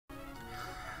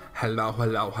Hello,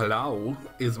 hello, hello,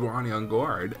 it's Ronja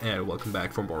Engarde, and welcome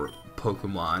back for more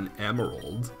Pokemon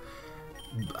Emerald.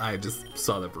 I just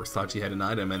saw that Versace had an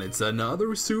item, and it's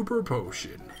another Super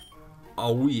Potion.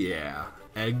 Oh yeah,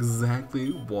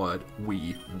 exactly what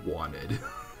we wanted.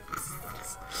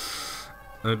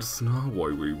 That's not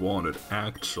what we wanted,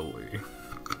 actually.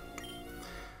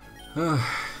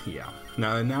 Yeah,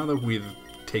 now that we've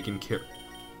taken care...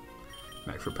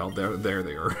 Max Repel, there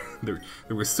they are. there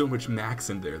was so much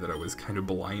Max in there that I was kind of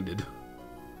blinded.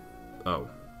 Oh.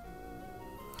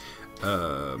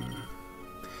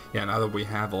 Yeah, now that we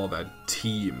have all that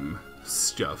team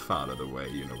stuff out of the way,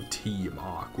 you know, Team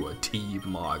Aqua, Team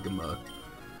Magma.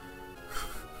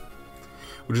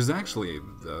 Which is actually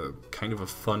kind of a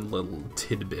fun little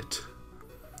tidbit,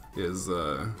 is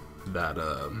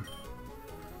that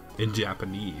in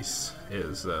Japanese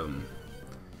is,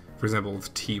 for example,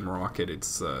 with Team Rocket,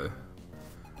 it's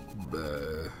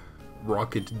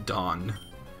Rocket Dawn,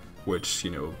 which, you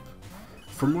know,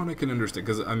 from what I can understand,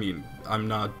 because, I mean, I'm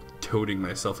not toting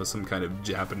myself as some kind of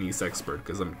Japanese expert,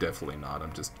 because I'm definitely not.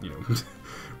 I'm just, you know,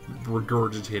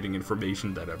 regurgitating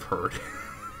information that I've heard,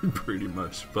 pretty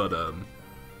much. But,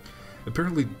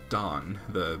 apparently Dawn,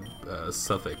 the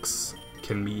suffix,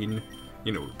 can mean,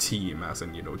 you know, team, as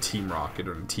in, you know, Team Rocket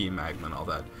or Team Magma and all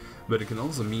that. But it can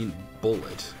also mean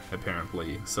bullet,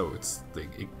 apparently, so it's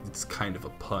like, it's kind of a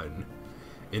pun,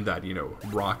 in that, you know,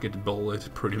 rocket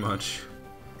bullet, pretty much,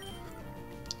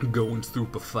 going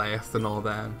super fast and all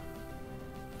that.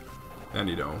 And,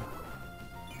 you know,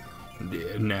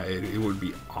 it would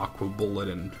be Aqua Bullet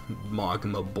and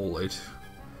Magma Bullet,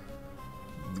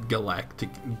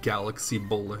 Galaxy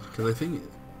Bullet, because I think...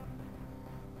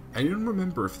 I don't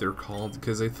remember if they're called,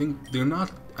 because I think they're not...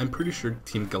 I'm pretty sure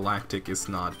Team Galactic is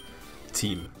not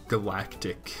Team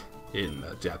Galactic in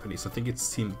Japanese. I think it's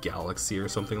Team Galaxy or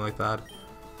something like that.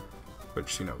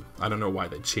 Which, you know, I don't know why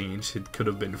they changed. It could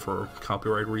have been for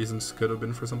copyright reasons, could have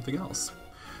been for something else.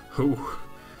 Whew,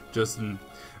 just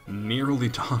nearly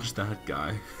dodged that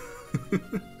guy.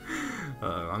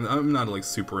 I'm not, like,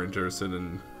 super interested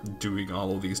in doing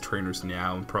all of these trainers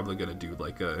now. I'm probably gonna do,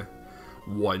 like,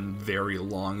 one very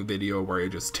long video where I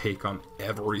just take on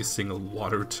every single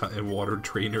water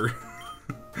trainer.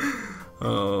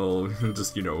 Oh,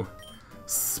 just, you know,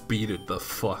 speed it the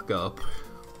fuck up.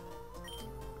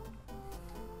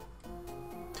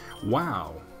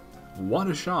 Wow, what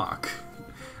a shock.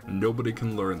 Nobody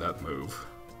can learn that move.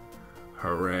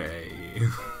 Hooray.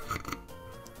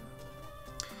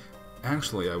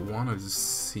 Actually, I wanted to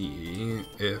see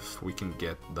if we can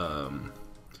get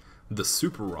the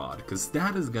Super Rod, because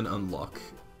that is gonna unlock,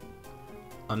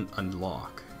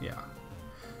 yeah,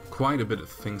 quite a bit of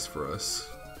things for us.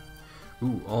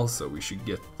 Ooh, also, we should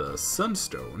get the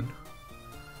Sunstone.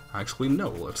 Actually, no,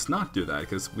 let's not do that,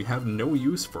 because we have no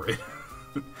use for it.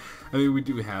 I mean, we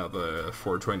do have a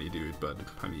 420 dude, but,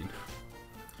 I mean,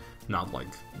 not like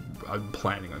I'm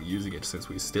planning on using it since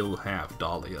we still have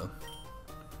Dahlia.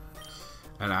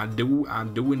 And I do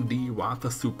indeed want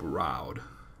the Super Rod.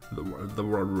 The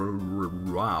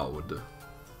Rod.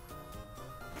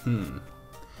 I'm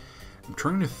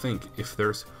trying to think if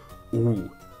there's... Ooh.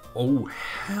 Oh,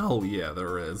 hell yeah,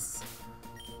 there is.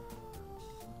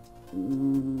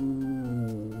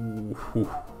 Ooh.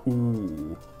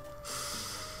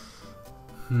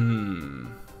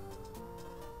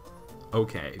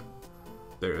 Okay.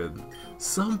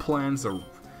 Some plans are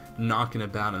knocking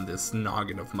about in this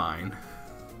noggin of mine.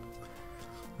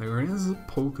 There is a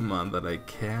Pokemon that I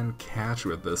can catch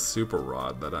with this Super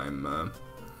Rod that I'm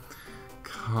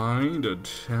kinda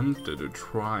tempted to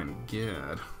try and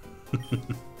get.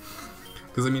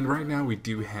 Because, I mean, right now we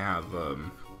do have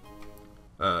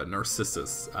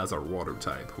Narcissus as our water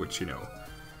type, which, you know,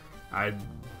 I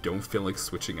don't feel like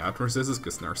switching out Narcissus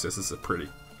because Narcissus is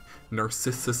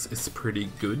pretty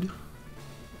good.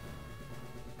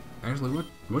 Actually,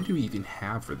 what do we even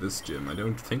have for this gym? I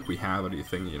don't think we have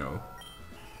anything, you know,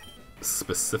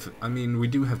 specific. I mean, we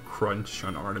do have Crunch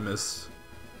on Artemis.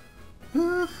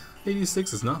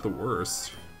 86 is not the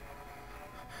worst.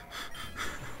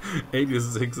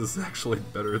 86 is actually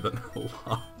better than a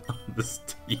lot on this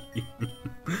team.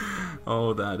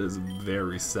 Oh, that is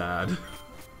very sad.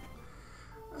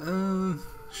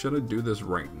 Should I do this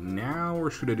right now,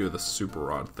 or should I do the Super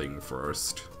Rod thing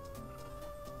first?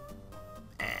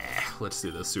 Let's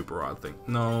do the Super Rod thing.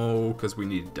 No, because we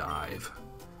need Dive.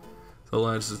 So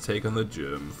let's just take on the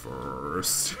gym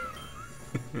first.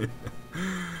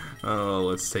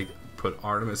 Let's put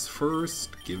Artemis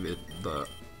first, give it the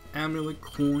Amulet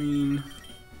Coin.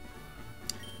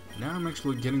 Now I'm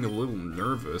actually getting a little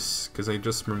nervous, because I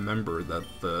just remembered that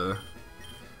the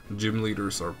gym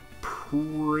leaders are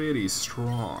pretty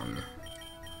strong.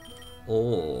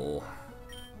 Oh.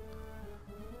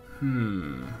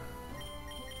 Now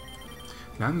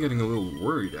I'm getting a little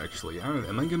worried, actually.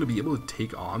 Am I gonna be able to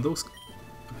take on those?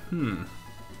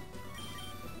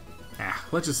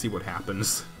 Let's just see what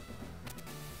happens.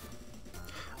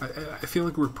 I feel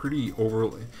like we're pretty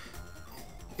overly...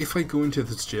 If I go into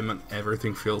this gym and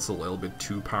everything feels a little bit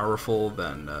too powerful,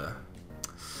 then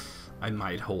I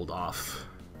might hold off.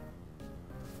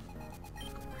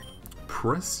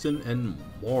 Preston and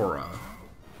Mora.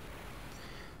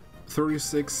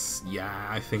 36, yeah,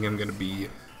 I think I'm gonna be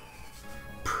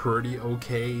pretty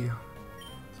okay.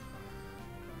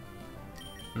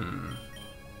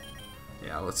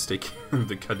 Yeah, let's take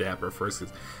the Cadaver first,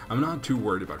 'cause I'm not too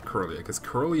worried about Curlia, because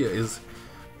Curlia is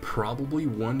probably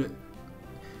one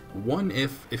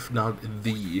if not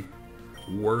the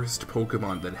worst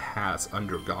Pokemon that has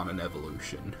undergone an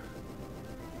evolution.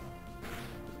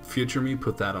 Future me,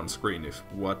 put that on screen if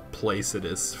what place it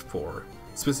is for,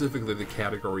 specifically the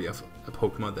category of a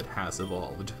Pokemon that has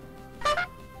evolved.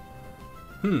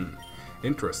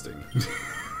 Interesting.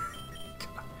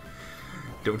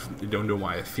 Don't know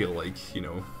why I feel like, you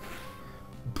know,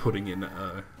 putting in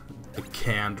a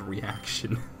canned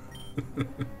reaction.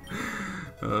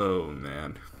 Oh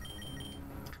man.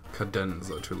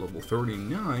 Cadenza to level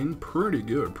 39, pretty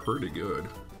good, pretty good.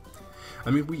 I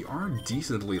mean, we are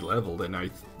decently leveled,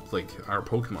 and like our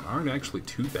Pokemon aren't actually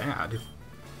too bad.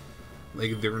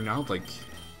 Like, they're not like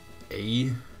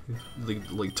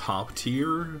like top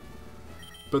tier,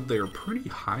 but they're pretty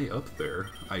high up there,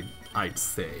 I'd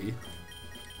say.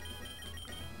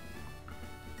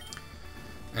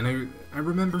 And I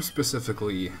remember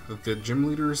specifically that the gym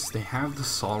leaders, they have the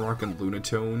Solrock and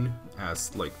Lunatone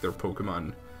as like their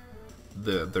Pokemon,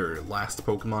 their last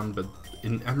Pokemon, but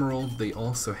in Emerald they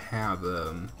also have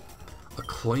a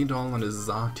Claydol and a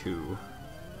Xatu,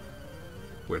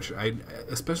 which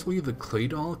especially the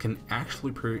Claydol can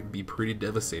actually be pretty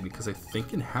devastating, because I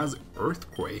think it has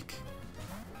Earthquake,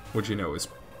 which, you know, is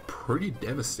pretty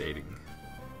devastating.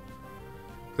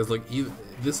 Because like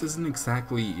this isn't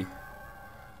exactly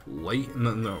late,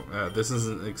 this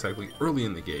isn't exactly early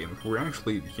in the game. We're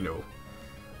actually, you know,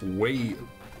 way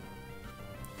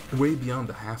beyond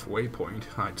the halfway point,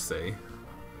 I'd say.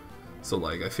 So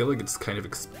like, I feel like it's kind of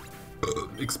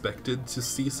expected to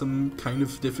see some kind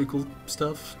of difficult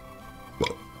stuff.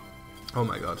 Oh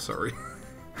my god, sorry.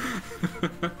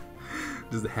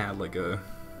 Just had like a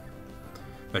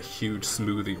huge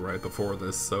smoothie right before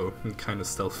this, so I'm kind of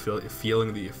still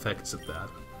feeling the effects of that.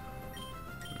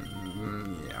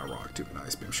 Yeah, Rock Tube and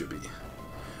Ice Beam should be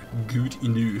good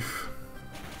enough.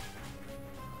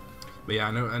 But yeah,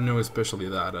 I know especially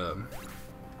that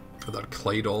that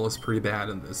Claydol is pretty bad,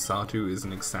 and the Xatu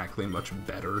isn't exactly much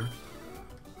better.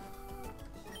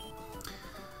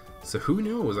 So who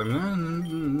knows? I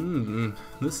mean,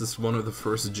 this is one of the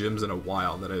first gyms in a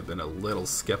while that I've been a little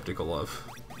skeptical of.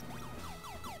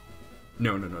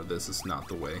 No, this is not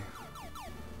the way.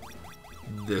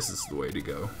 This is the way to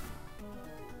go.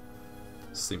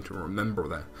 Seem to remember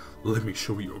that. Let me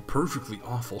show you a perfectly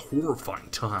awful, horrifying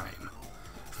time.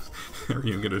 Are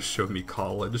you gonna show me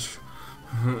college?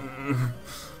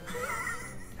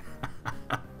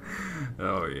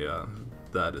 Oh yeah,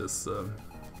 that is,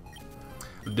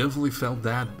 definitely felt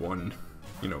that one.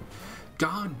 You know,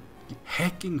 god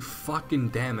hecking fucking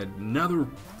damn it, another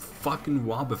fucking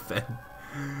Wobbuffet.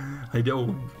 I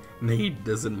don't need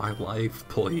this in my life,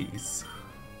 please.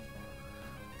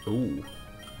 Ooh,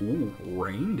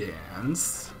 Rain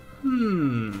Dance.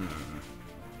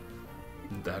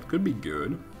 That could be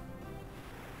good.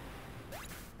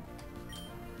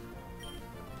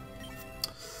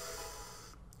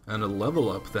 And a level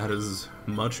up that is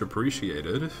much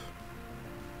appreciated.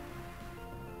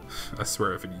 I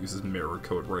swear if it uses Mirror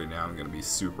Coat right now, I'm gonna be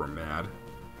super mad.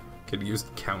 Could use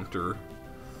Counter.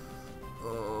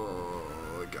 Oh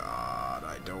god,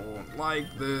 I don't like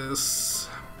this.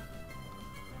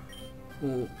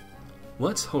 Well,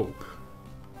 let's hope.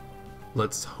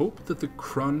 Let's hope that the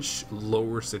Crunch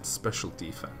lowers its special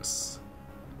defense.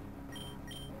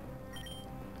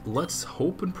 Let's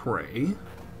hope and pray.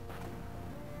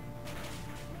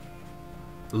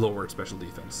 Lower special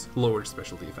defense. Lower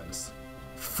special defense.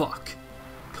 Fuck.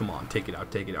 Come on, take it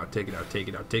out, take it out, take it out, take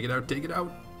it out, take it out, take it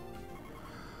out.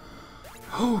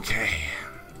 Okay.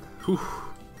 Whew.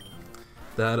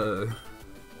 That,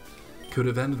 could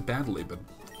have ended badly, but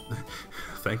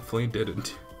thankfully it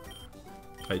didn't.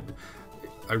 I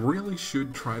really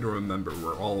should try to remember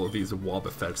where all of these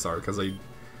Wobbuffets are, because I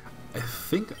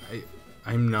think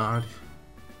I'm not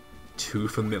too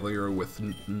familiar with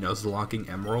Nuzlocking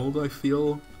Emerald, I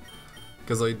feel.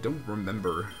 Because I don't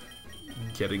remember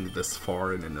getting this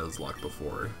far in a Nuzlocke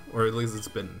before, or at least it's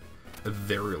been a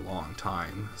very long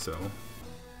time, so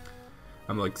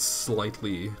I'm like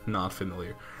slightly not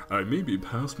familiar. I may be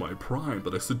past my prime,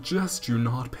 but I suggest you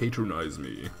not patronize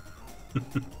me.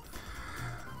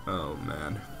 Oh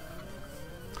man.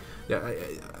 Yeah,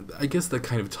 I guess that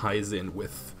kind of ties in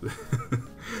with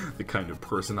the kind of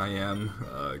person I am,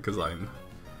 because I'm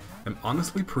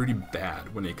honestly pretty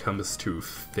bad when it comes to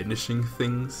finishing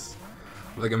things.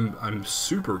 Like, I'm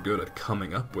super good at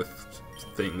coming up with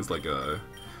things like, oh,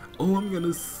 I'm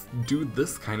gonna do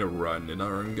this kind of run, and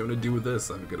I'm gonna do this,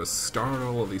 I'm gonna start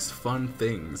all of these fun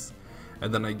things,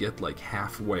 and then I get like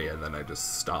halfway and then I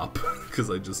just stop, because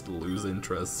I just lose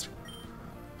interest.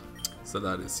 So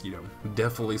that is, you know,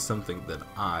 definitely something that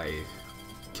I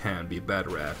can be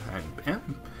better at, and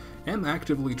am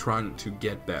actively trying to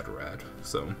get better at,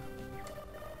 so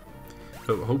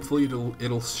hopefully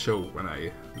it'll show when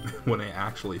I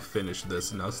actually finish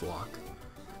this Nuzlocke,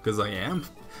 because I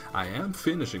am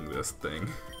finishing this thing.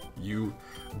 You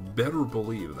better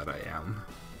believe that I am.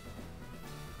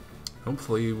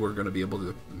 Hopefully we're gonna be able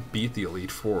to beat the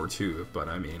Elite Four too, but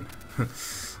I mean,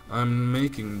 I'm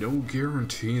making no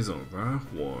guarantees on that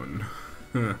one.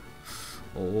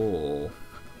 Oh.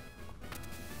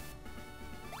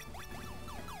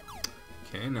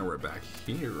 Okay, now we're back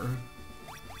here.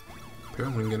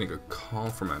 Apparently I'm getting a call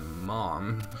from my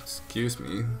mom. Excuse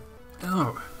me.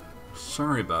 Oh,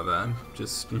 sorry about that.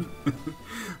 Just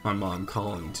my mom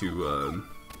calling to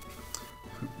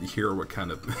hear what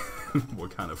kind of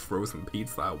what kind of frozen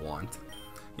pizza I want.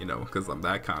 You know, because I'm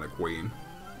that kind of queen.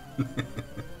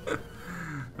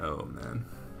 Oh man,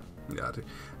 yeah.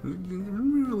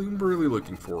 Really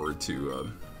looking forward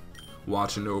to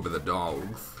watching over the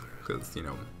dogs, because you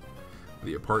know,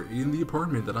 in the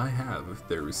apartment that I have,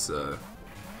 there's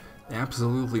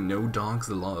absolutely no dogs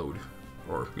allowed,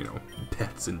 or you know,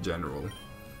 pets in general.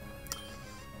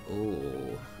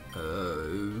 Oh,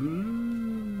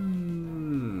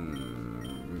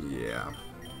 yeah.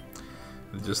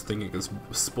 Just thinking, because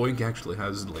Spoink actually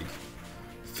has like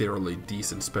fairly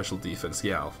decent special defense.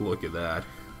 Yeah, look at that.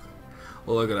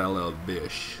 Look at that little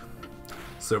bish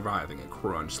surviving a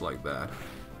crunch like that.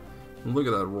 Look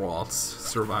at that Roths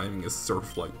surviving a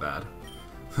surf like that.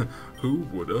 Who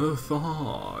would have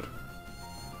thought?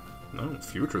 No,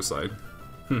 future sight.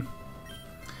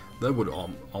 That would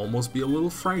almost be a little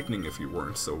frightening if you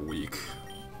weren't so weak.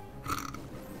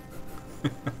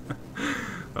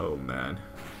 Oh man,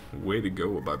 way to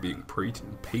go about being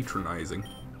patronizing.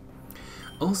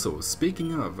 Also,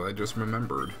 speaking of, I just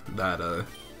remembered that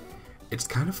it's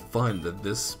kind of fun that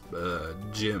this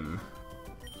gym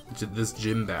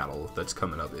battle that's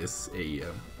coming up is a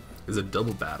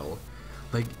double battle.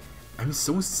 Like, I'm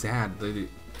so sad that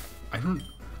I don't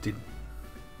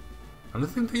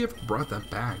think they ever brought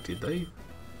that back, did they?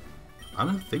 I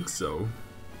don't think so.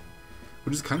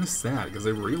 Which is kind of sad, because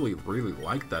I really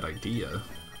like that idea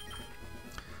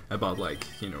about, like,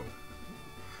 you know,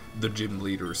 the gym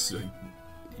leaders,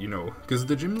 you know, because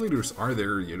the gym leaders are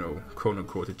there, you know, quote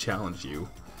unquote, to challenge you.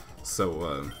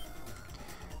 So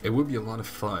it would be a lot of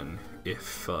fun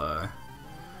if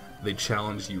they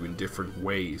challenge you in different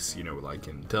ways, you know, like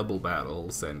in double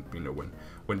battles, and you know,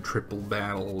 when triple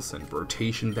battles and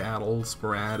rotation battles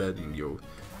were added, and you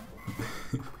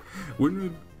know,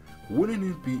 wouldn't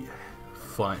it be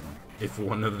fun if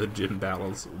one of the gym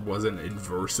battles was an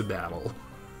inverse battle?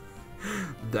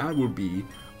 That would be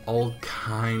all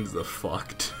kinds of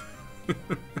fucked.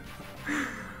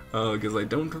 Because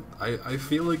I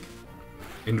feel like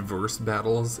inverse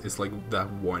battles is like that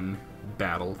one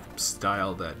battle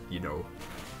style that, you know,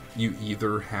 you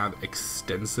either have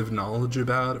extensive knowledge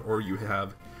about or you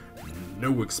have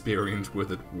no experience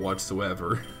with it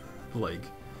whatsoever. Like,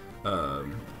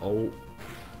 oh.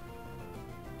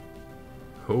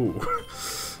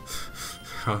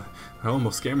 I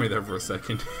almost scared me there for a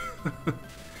second.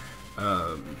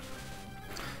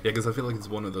 Yeah, because I feel like it's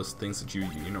one of those things that you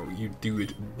know, you do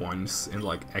it once in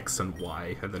like X and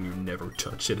Y, and then you never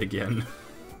touch it again.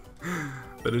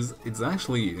 But it's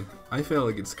actually, I feel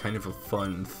like it's kind of a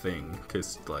fun thing,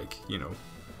 because like, you know,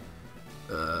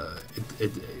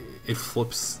 it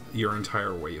flips your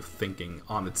entire way of thinking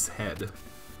on its head.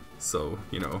 So,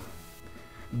 you know,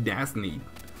 that's neat.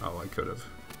 Oh, I could have.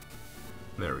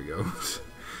 There we go.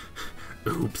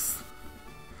 Oops.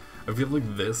 I feel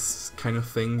like this kind of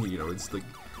thing, you know, it's like,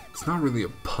 it's not really a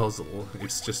puzzle,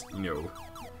 it's just, you know,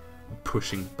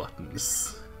 pushing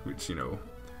buttons, which, you know,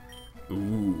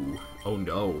 ooh, oh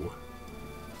no,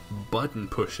 button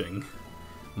pushing,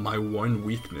 my one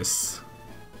weakness.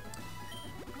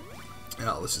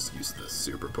 Yeah, let's just use the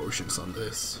super potions on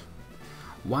this.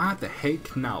 Why the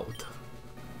heck not?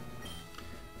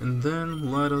 And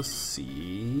then let us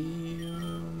see.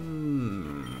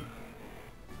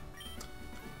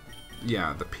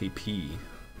 Yeah, the PP.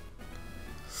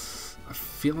 I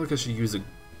feel like I should use a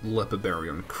Lepiberry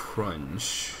on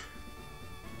Crunch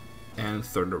and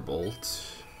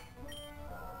Thunderbolt.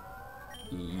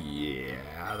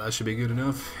 Yeah, that should be good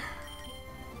enough.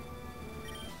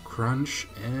 Crunch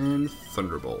and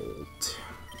Thunderbolt.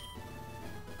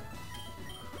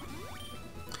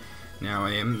 Now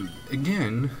I am,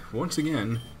 once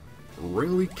again,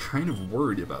 really kind of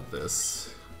worried about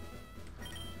this.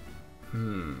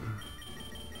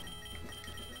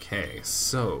 Okay,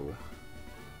 so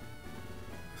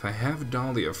if I have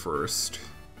Dahlia first,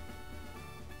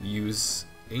 use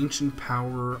Ancient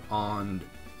Power on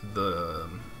the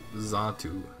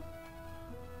Xatu,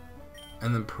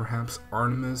 and then perhaps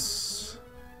Artemis,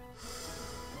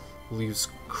 we'll use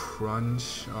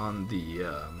Crunch on the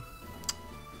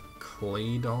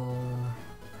Claydol.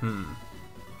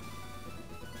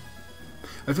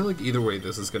 I feel like either way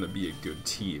this is going to be a good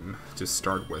team to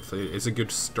start with. It's a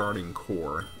good starting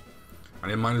core.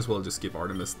 And I might as well just give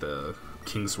Artemis the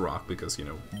King's Rock because, you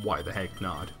know, why the heck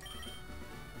not?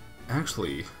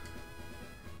 Actually,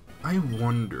 I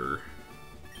wonder...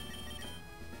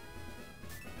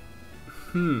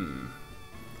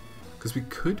 Because we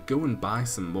could go and buy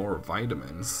some more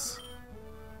vitamins.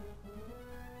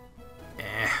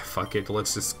 Fuck it,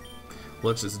 let's just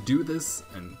do this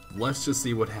and let's just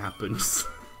see what happens.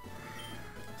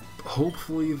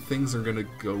 Hopefully things are gonna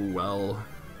go well.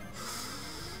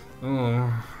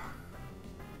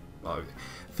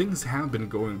 Things have been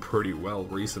going pretty well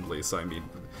recently, so I mean,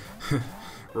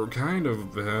 we're kind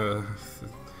of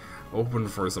open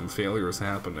for some failures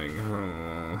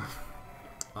happening.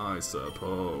 I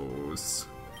suppose.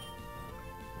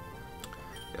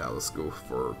 Yeah, let's go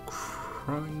for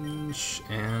Crunch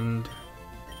and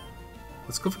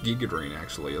let's go for Giga Drain.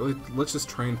 Actually, let's just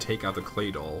try and take out the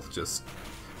Claydol just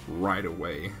right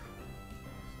away.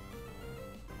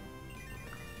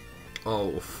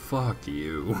 Oh, fuck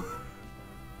you.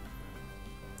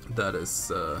 That is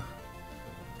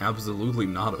absolutely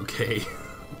not okay.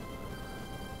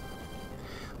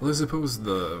 Well, I suppose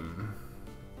the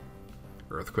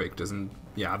Earthquake doesn't...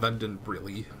 Yeah, that didn't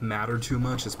really matter too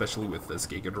much, especially with this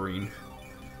Giga Drain.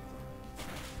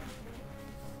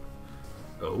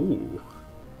 Oh,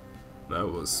 that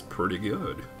was pretty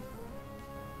good.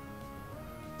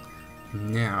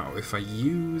 Now, if I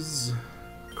use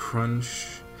Crunch...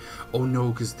 Oh no,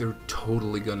 because they're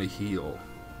totally gonna heal.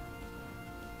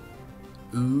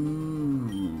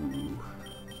 Ooh.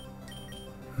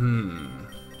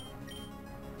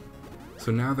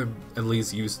 So now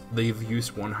they've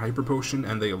used one Hyper Potion,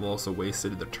 and they have also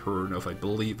wasted the turn of, I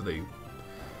believe they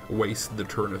wasted the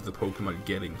turn of the Pokemon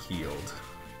getting healed.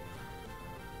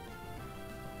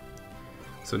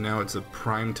 So now it's a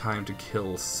prime time to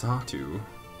kill Xatu.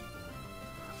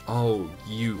 Oh,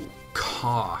 you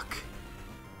cock.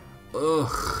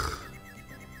 Ugh.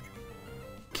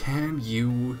 Can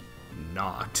you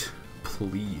not?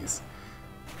 Please.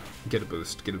 Get a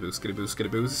boost, get a boost, get a boost, get a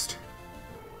boost.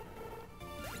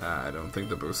 I don't think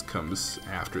the boost comes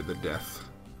after the death.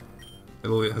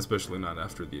 Especially not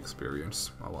after the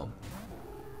experience. Oh well.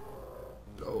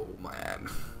 Oh man.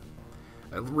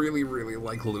 I really, really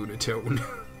like Lunatone.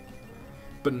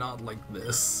 But not like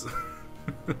this.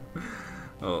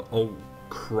 Oh,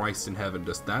 Christ in heaven.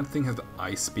 Does that thing have the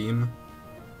Ice Beam?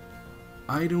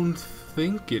 I don't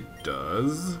think it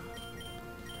does.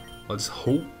 Let's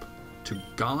hope to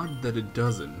God that it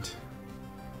doesn't.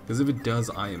 Because if it does,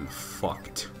 I am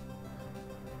fucked.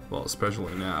 Well,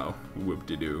 especially now.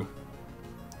 Whoop-de-doo.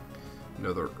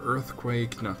 Another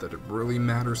Earthquake. Not that it really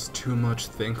matters too much,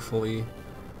 thankfully.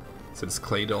 Since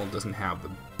Claydol doesn't have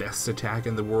the best attack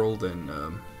in the world, and,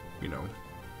 you know...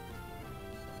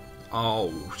 Oh,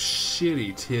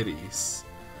 shitty titties.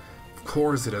 Of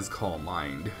course it has Calm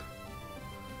Mind.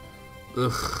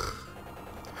 Ugh.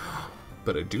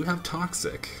 But I do have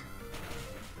Toxic.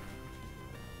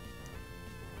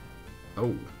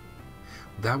 Oh.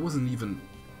 That wasn't even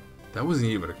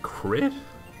a crit?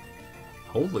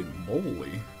 Holy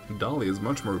moly. Dahlia is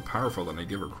much more powerful than I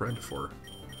give her credit for.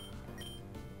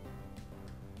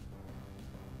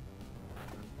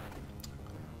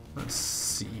 Let's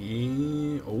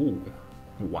see... Oh,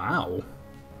 wow.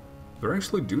 They're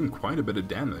actually doing quite a bit of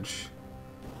damage.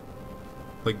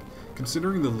 Like,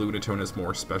 considering the Lunatone has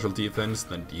more special defense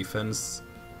than defense,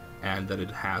 and that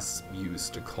it has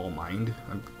used to Calm Mind,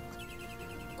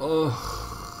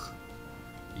 Ugh.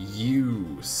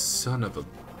 You son of a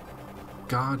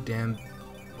goddamn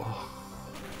Oh.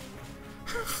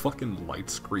 Fucking light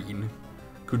screen.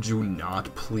 Could you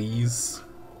not, please?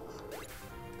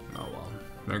 Oh well.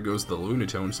 There goes the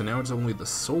Lunatone, so now it's only the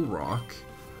Soul Rock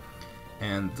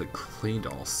and the Clay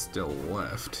Doll still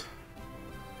left.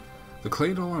 The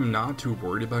Clay Doll I'm not too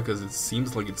worried about because it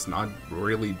seems like it's not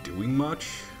really doing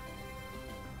much.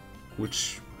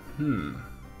 Which, if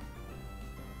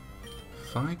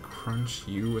I crunch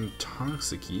you and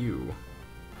toxic you...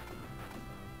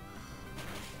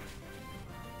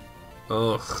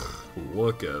 Ugh,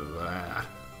 look at that.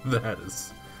 That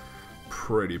is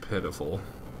pretty pitiful.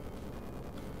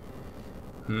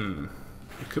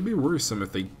 It could be worrisome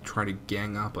if they try to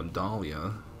gang up on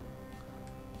Dahlia.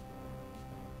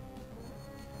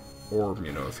 Or,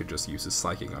 you know, if he just uses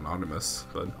Psychic on Artemis,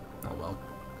 but oh well.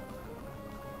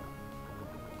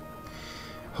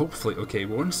 Hopefully, okay,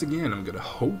 once again, I'm gonna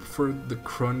hope for the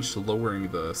crunch lowering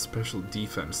the special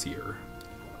defense here.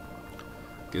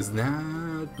 Because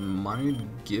that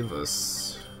might give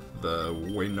us the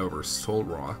win over Soul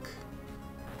Rock.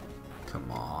 Come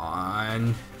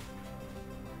on.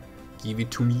 Give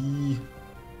it to me.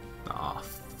 Ah,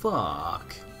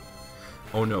 fuck.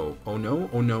 Oh no, oh no,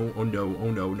 oh no, oh no,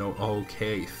 oh no, no.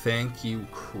 Okay, thank you,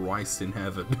 Christ in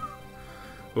heaven.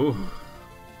 Oh,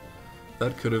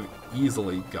 that could have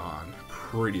easily gone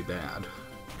pretty bad.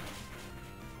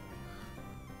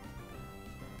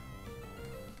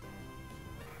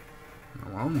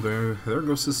 Well, there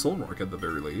goes his Soul Rock at the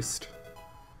very least.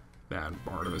 And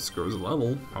Artemis grows a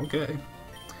level, okay.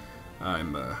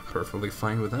 I'm perfectly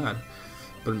fine with that.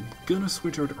 But I'm gonna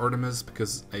switch out to Artemis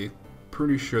because I'm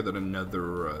pretty sure that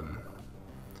another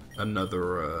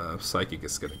Psychic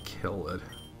is gonna kill it.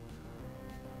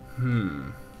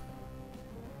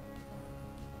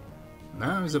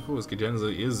 Now I suppose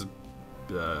Cadenza is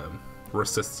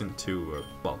resistant to,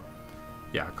 well,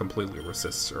 yeah, completely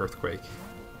resists Earthquake.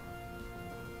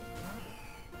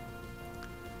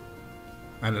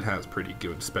 And it has pretty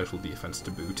good special defense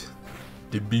to boot.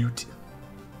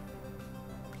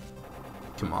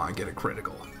 Come on, get a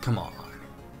critical. Come on.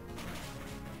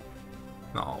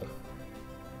 Oh.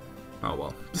 Oh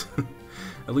well.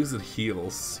 At least it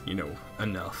heals, you know,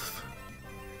 enough.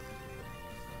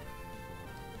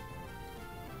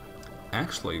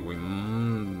 Actually, we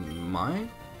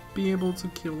might be able to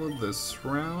kill it this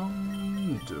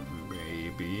round,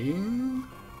 maybe.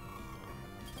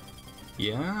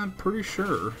 Yeah, I'm pretty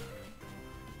sure.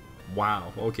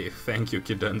 Wow, okay, thank you,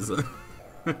 Cadenza.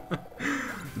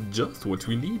 Just what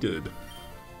we needed.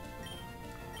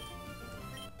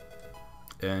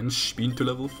 And spin to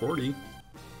level 40.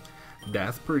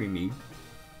 That's pretty neat.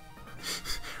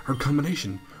 Her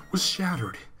combination was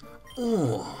shattered.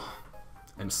 Oh,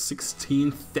 and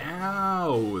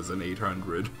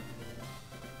 16,800.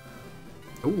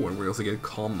 Oh, and we also get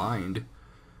Calm Mind.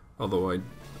 Although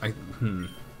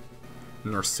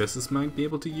Narcissus might be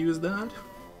able to use that?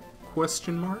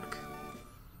 Question mark?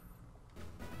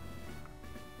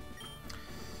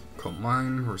 Calm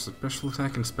Mind versus special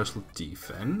attack and special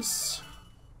defense.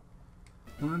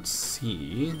 Let's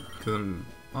see, because I'm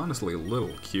honestly a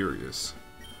little curious.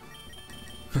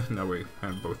 Now we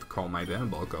have both Calm Mind and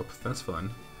Bulk Up, that's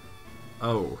fun.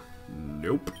 Oh,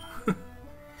 nope.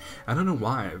 I don't know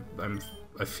why,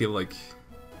 I feel like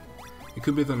it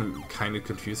could be that I'm kind of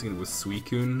confusing it with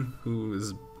Suicune, who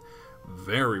is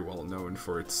very well known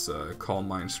for its Calm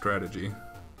Mind strategy.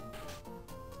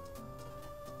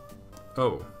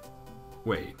 Oh,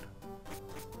 wait.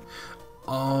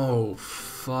 Oh,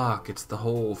 fuck, it's the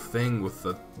whole thing with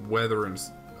the Weather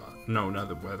no, not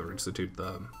the Weather Institute,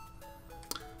 the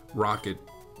rocket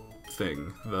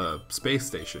thing, the space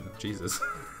station, Jesus.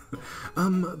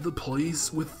 The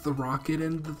place with the rocket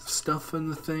and the stuff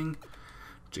and the thing.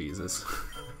 Jesus.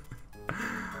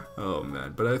 Oh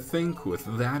man, but I think with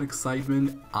that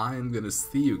excitement, I'm gonna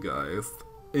see you guys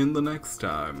in the next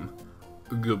time.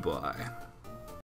 Goodbye.